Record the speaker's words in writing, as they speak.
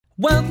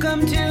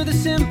Welcome to the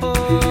Simple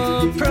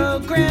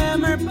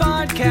Programmer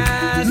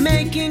Podcast,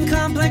 making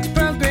complex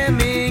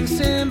programming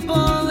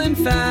simple and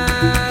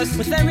fast,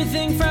 with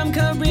everything from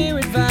career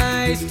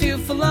advice to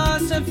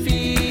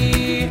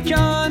philosophy.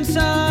 John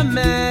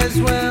Summers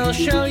will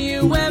show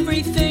you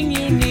everything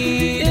you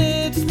need.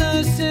 It's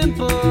the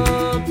Simple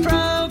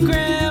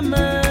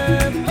Programmer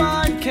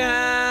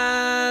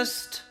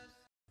Podcast.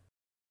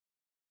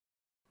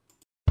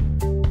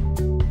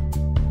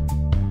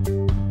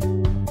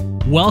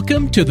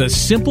 Welcome to the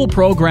Simple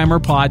Programmer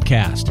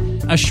Podcast,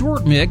 a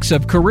short mix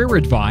of career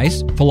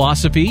advice,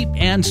 philosophy,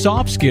 and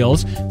soft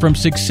skills from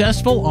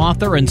successful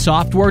author and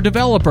software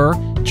developer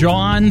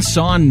John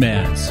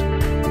Sonmez.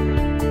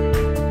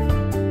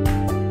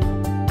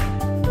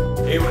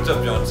 Hey, what's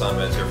up? John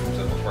Sonmez here from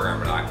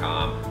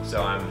SimpleProgrammer.com.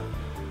 So I'm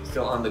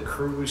still on the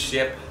cruise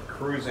ship,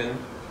 cruising,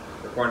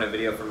 recording a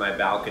video from my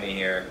balcony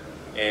here,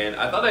 and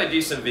I thought I'd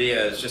do some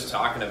videos just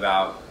talking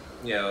about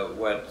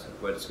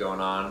what's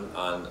going on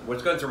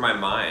what's going through my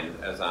mind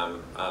as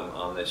I'm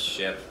on this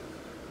ship.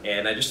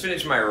 And I just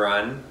finished my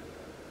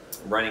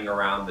running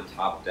around the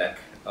top deck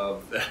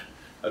of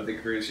the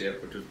cruise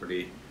ship, which was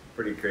pretty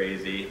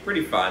crazy,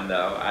 pretty fun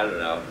though. I don't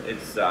know,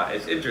 it's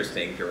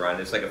interesting to run.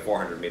 It's like a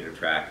 400-meter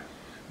track.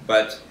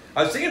 But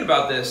I was thinking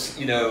about this,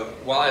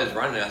 while I was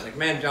running. I was like,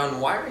 man,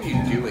 John, why are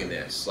you doing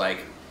this?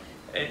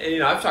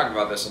 And I've talked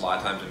about this a lot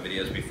of times in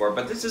videos before,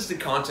 but this is the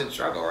constant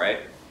struggle, right?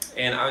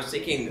 And I was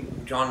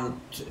thinking,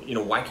 John,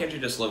 why can't you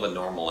just live a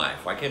normal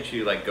life? Why can't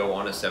you go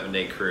on a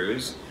 7-day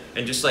cruise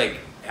and just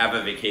have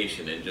a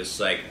vacation and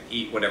just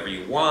eat whatever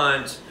you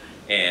want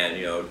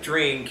and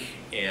drink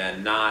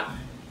and not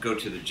go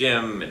to the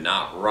gym and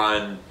not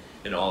run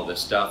and all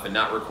this stuff and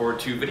not record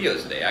 2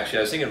 videos a day? Actually,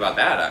 I was thinking about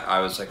that. I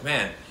was like,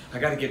 man, I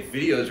got to get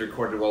videos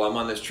recorded while I'm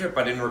on this trip.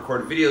 I didn't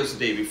record videos the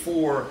day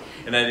before,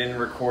 and I didn't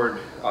record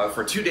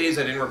for 2 days.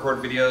 I didn't record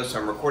videos, so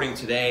I'm recording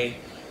today.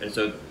 And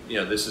so,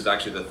 this is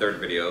actually the 3rd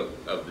video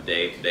of the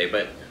day today.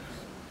 But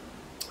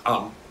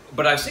I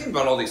was thinking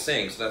about all these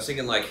things. And I was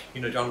thinking,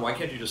 John, why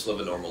can't you just live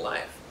a normal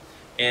life?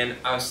 And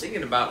I was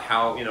thinking about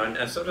how,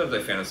 and sometimes I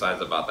fantasize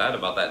about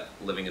that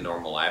living a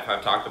normal life.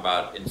 I've talked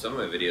about in some of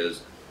my videos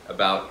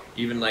about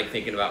even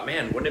thinking about,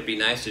 man, wouldn't it be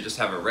nice to just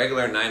have a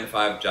regular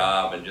 9-to-5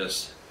 job and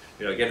just,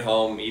 get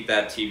home, eat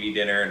that TV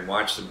dinner and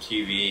watch some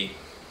TV,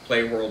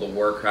 play World of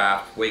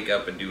Warcraft, wake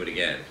up and do it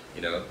again,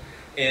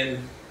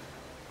 And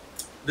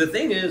the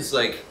thing is,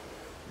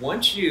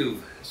 once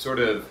you've sort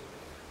of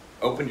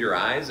opened your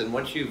eyes and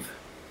once you,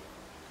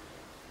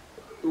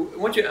 I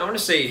want to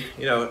say,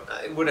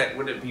 would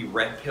it be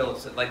red pill?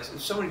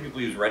 So many people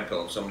use red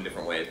pill in so many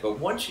different ways, but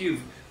once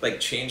you've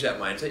changed that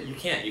mindset, you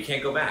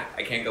can't go back.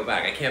 I can't go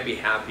back. I can't be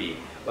happy.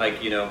 I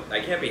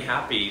can't be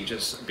happy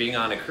just being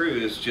on a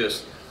cruise,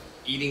 just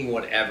eating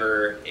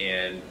whatever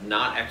and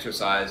not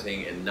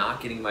exercising and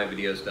not getting my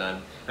videos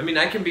done. I mean,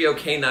 I can be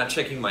okay not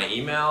checking my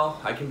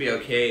email. I can be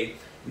okay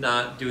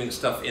not doing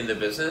stuff in the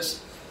business,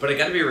 but I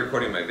gotta be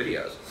recording my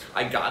videos.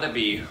 I gotta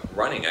be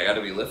running, I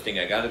gotta be lifting,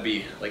 I gotta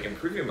be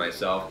improving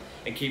myself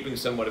and keeping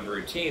somewhat of a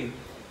routine.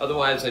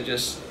 Otherwise,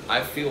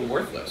 I feel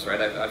worthless, right?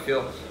 I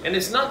feel, and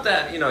it's not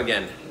that,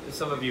 again,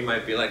 some of you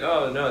might be like,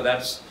 oh no,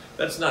 that's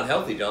not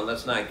healthy, John,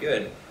 that's not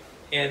good.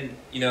 And,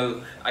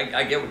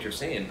 I get what you're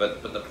saying,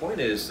 but the point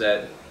is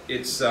that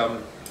it's,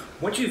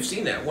 once you've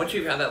seen that, once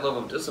you've had that level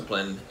of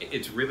discipline,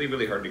 it's really,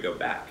 really hard to go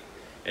back.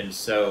 And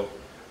so,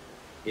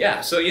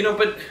 yeah, so,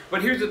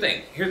 but here's the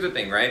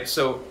thing, right?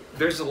 So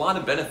there's a lot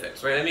of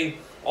benefits, right? I mean,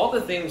 all the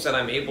things that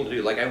I'm able to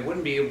do, I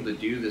wouldn't be able to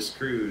do this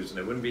cruise and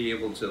I wouldn't be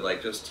able to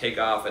just take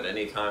off at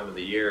any time of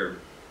the year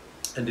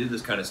and do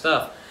this kind of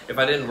stuff if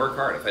I didn't work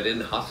hard, if I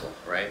didn't hustle,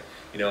 right?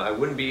 I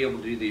wouldn't be able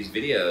to do these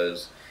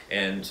videos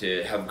and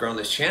to have grown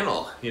this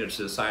channel, to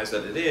the size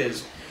that it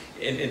is,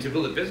 and to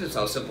build a business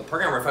on a Simple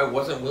Programmer if I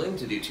wasn't willing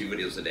to do 2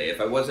 videos a day,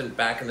 if I wasn't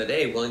back in the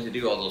day willing to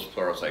do all those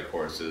Pluralsight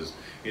courses,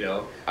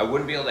 I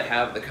wouldn't be able to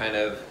have the kind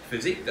of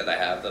physique that I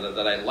have,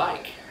 that I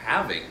like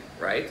having,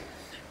 right?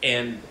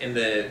 And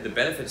the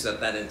benefits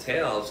that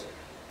entails,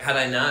 had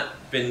I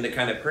not been the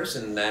kind of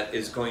person that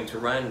is going to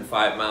run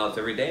 5 miles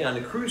every day on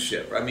a cruise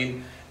ship. I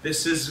mean,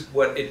 this is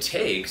what it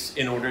takes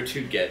in order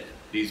to get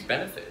these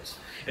benefits.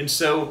 And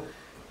so,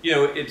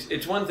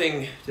 it's one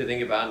thing to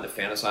think about and to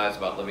fantasize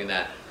about living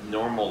that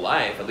normal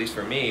life, at least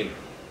for me,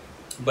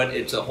 but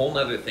it's a whole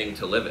nother thing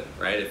to live it,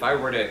 right? If I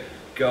were to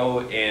go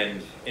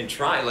and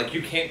try,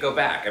 you can't go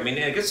back. I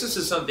mean, I guess this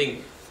is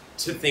something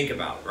to think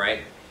about,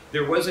 right?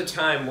 There was a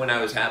time when I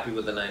was happy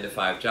with a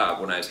 9-to-5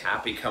 job, when I was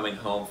happy coming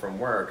home from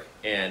work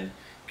and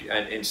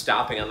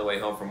stopping on the way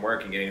home from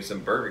work and getting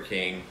some Burger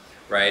King,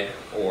 right?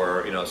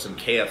 Or, some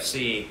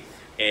KFC,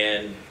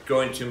 and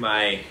going to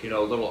my,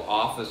 little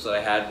office that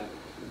I had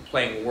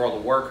playing World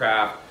of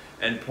Warcraft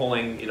and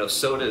pulling,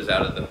 sodas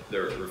out of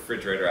the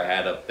refrigerator I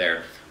had up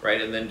there,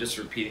 right? And then just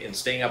repeating and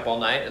staying up all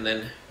night and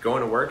then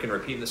going to work and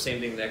repeating the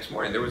same thing the next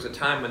morning. There was a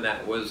time when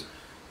I was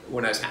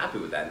happy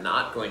with that,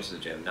 not going to the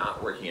gym,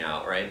 not working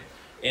out, right?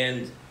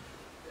 And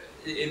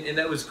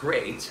that was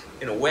great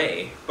in a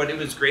way, but it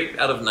was great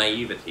out of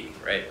naivety,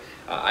 right?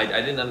 I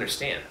didn't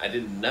understand. I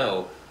didn't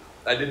know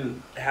I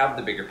didn't have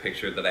the bigger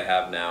picture that I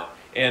have now.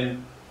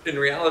 And in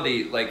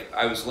reality, like,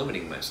 I was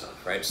limiting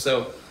myself, right?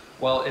 So,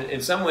 well,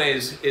 in some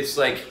ways, it's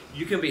like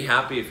you can be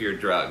happy if you're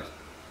drugged,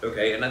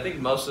 okay? And I think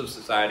most of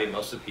society,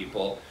 most of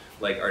people,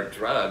 like, are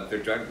drugged. They're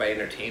drugged by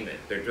entertainment.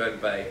 They're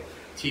drugged by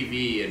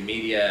TV and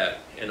media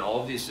and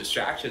all of these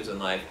distractions in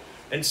life.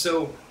 And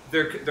so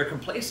they're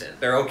complacent.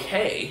 They're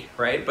okay,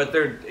 right? But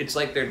it's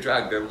like they're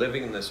drugged. They're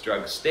living in this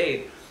drug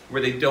state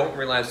where they don't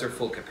realize their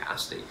full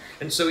capacity.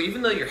 And so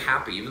even though you're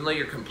happy, even though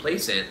you're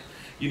complacent,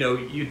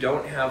 you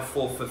don't have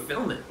full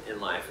fulfillment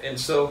in life. And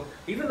so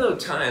even though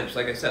times,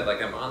 like I said,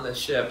 like I'm on this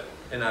ship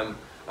and I'm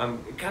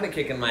kind of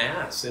kicking my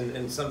ass,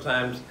 and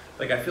sometimes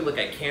like I feel like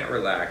I can't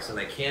relax and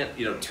I can't,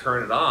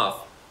 turn it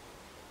off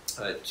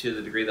to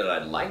the degree that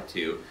I'd like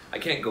to. I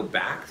can't go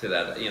back to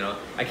that,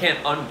 I can't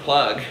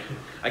unplug.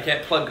 I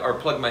can't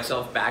plug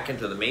myself back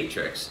into the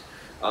matrix.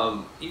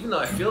 Even though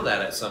I feel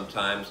that at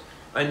sometimes,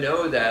 I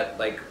know that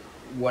like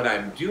what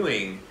I'm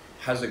doing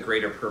has a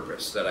greater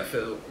purpose, that I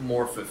feel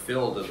more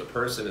fulfilled as a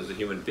person, as a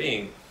human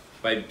being,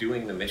 by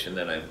doing the mission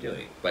that I'm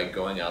doing, by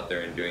going out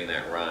there and doing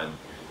that run.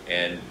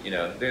 And,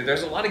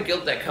 there's a lot of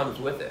guilt that comes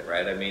with it,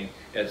 right? I mean,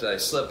 as I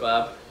slip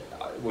up,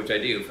 which I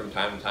do from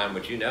time to time,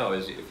 which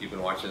is if you've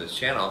been watching this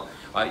channel,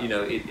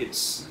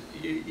 it's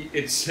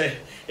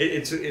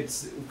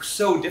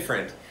so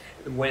different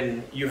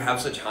when you have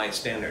such high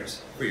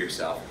standards for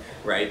yourself,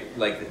 right?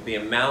 Like the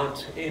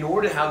amount, in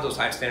order to have those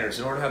high standards,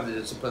 in order to have the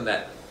discipline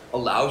that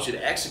allows you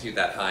to execute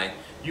that high,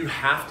 you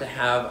have to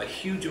have a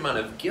huge amount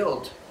of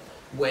guilt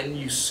when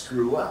you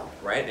screw up,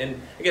 right? And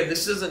again,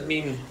 this doesn't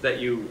mean that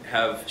you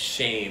have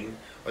shame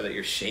or that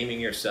you're shaming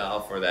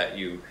yourself or that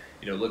you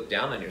look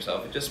down on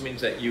yourself. It just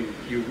means that you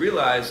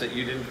realize that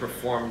you didn't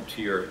perform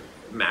to your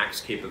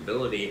max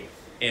capability,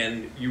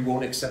 and you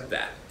won't accept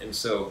that. And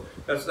so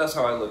that's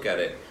how I look at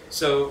it.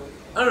 So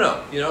I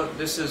don't know,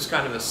 this is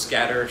kind of a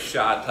scatter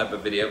shot type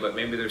of video, but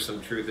maybe there's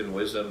some truth and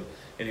wisdom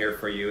in here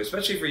for you,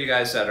 especially for you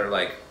guys that are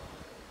like,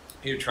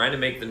 you're trying to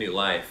make the new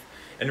life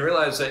and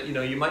realize that,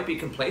 you might be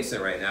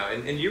complacent right now.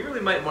 And you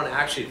really might want to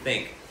actually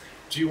think,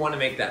 do you want to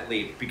make that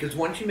leap? Because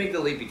once you make the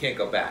leap, you can't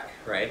go back,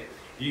 right?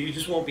 You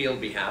just won't be able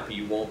to be happy.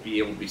 You won't be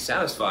able to be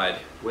satisfied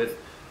with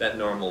that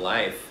normal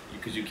life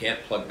because you can't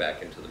plug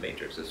back into the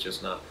matrix. It's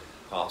just not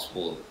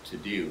possible to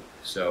do.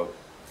 So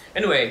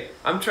anyway,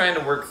 I'm trying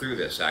to work through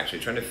this,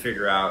 actually, trying to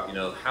figure out,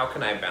 how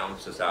can I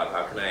balance this out?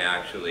 How can I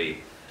actually,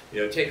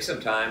 take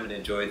some time and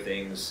enjoy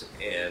things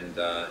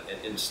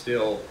and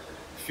still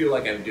feel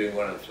like I'm doing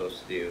what I'm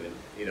supposed to do? And,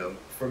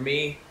 for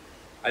me,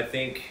 I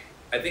think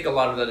a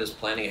lot of that is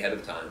planning ahead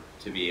of time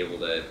to be able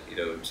to,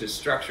 to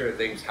structure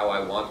things how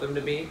I want them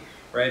to be,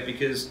 right?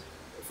 Because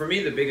for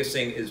me, the biggest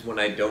thing is when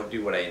I don't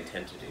do what I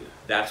intend to do.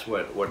 That's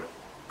what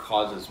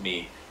causes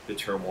me the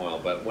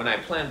turmoil. But when I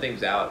plan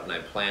things out and I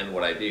plan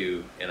what I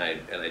do and I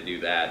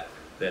do that,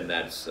 then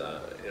that's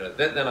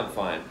then I'm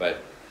fine. But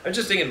I'm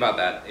just thinking about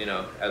that,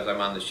 as I'm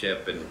on the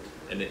ship, and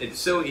it's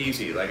so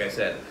easy, like I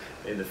said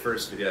in the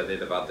first video I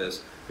did about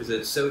this, because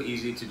it's so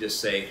easy to just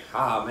say,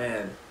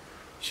 man, you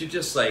should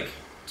just like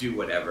do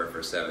whatever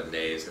for 7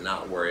 days and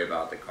not worry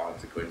about the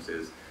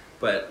consequences.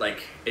 But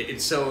like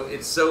it's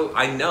so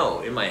I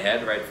know in my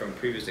head, right, from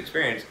previous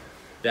experience,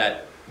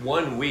 that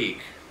 1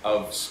 week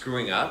of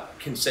screwing up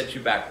can set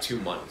you back 2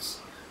 months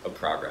of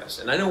progress.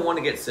 And I don't want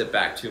to get set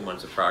back 2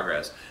 months of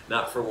progress,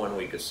 not for 1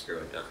 week of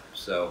screwing up.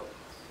 So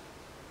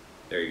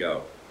there you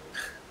go.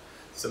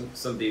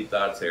 Some deep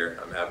thoughts here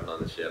I'm having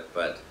on the ship,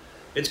 but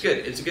it's good.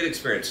 It's a good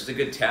experience. It's a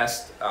good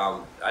test.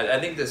 I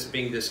think this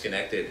being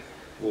disconnected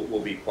will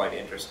be quite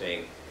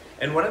interesting.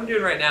 And what I'm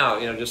doing right now,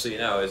 just so you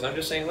know, is I'm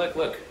just saying,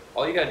 look,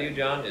 all you gotta do,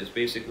 John, is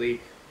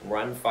basically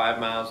run 5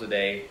 miles a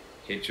day,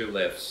 hit your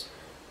lifts,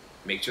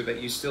 make sure that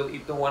you still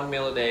eat the 1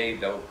 meal a day.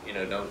 Don't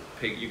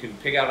pig. You can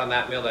pig out on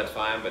that meal, that's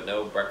fine, but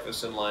no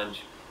breakfast and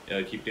lunch.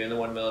 Keep doing the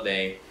 1 meal a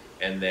day,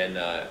 and then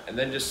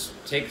just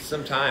take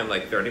some time,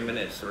 like 30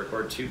 minutes, to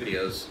record 2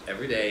 videos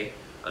every day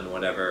on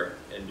whatever,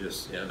 and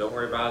just don't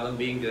worry about them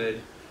being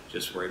good.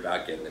 Just worry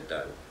about getting it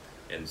done.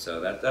 And so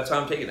that's how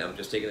I'm taking it. I'm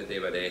just taking it day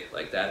by day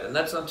like that, and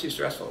that's not too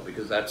stressful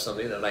because that's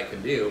something that I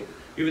can do.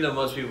 Even though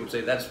most people would say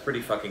that's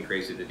pretty fucking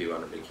crazy to do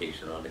on a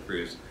vacation, on a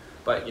cruise.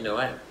 But you know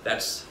what?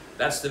 That's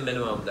the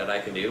minimum that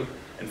I can do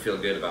and feel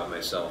good about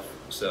myself.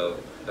 So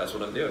that's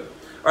what I'm doing.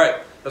 All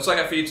right, that's all I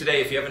got for you today.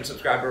 If you haven't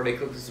subscribed already,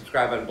 click the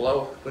subscribe button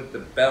below. Click the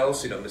bell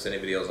so you don't miss any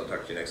videos. I'll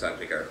talk to you next time.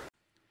 Take care.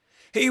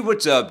 Hey,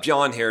 what's up?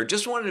 John here.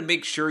 Just wanted to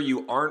make sure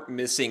you aren't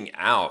missing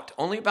out.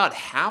 Only about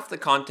half the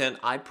content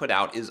I put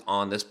out is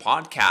on this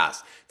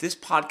podcast. This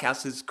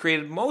podcast is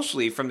created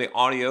mostly from the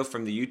audio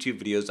from the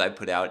YouTube videos I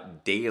put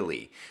out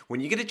daily. When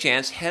you get a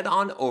chance, head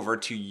on over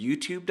to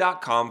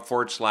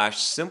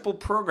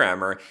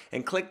youtube.com/simpleprogrammer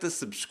and click the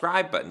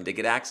subscribe button to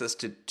get access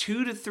to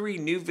 2 to 3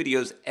 new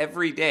videos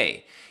every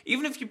day.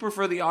 Even if you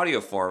prefer the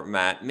audio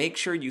format, make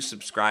sure you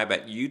subscribe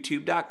at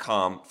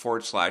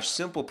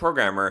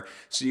youtube.com/simpleprogrammer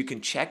so you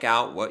can check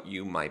out what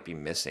you might be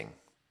missing.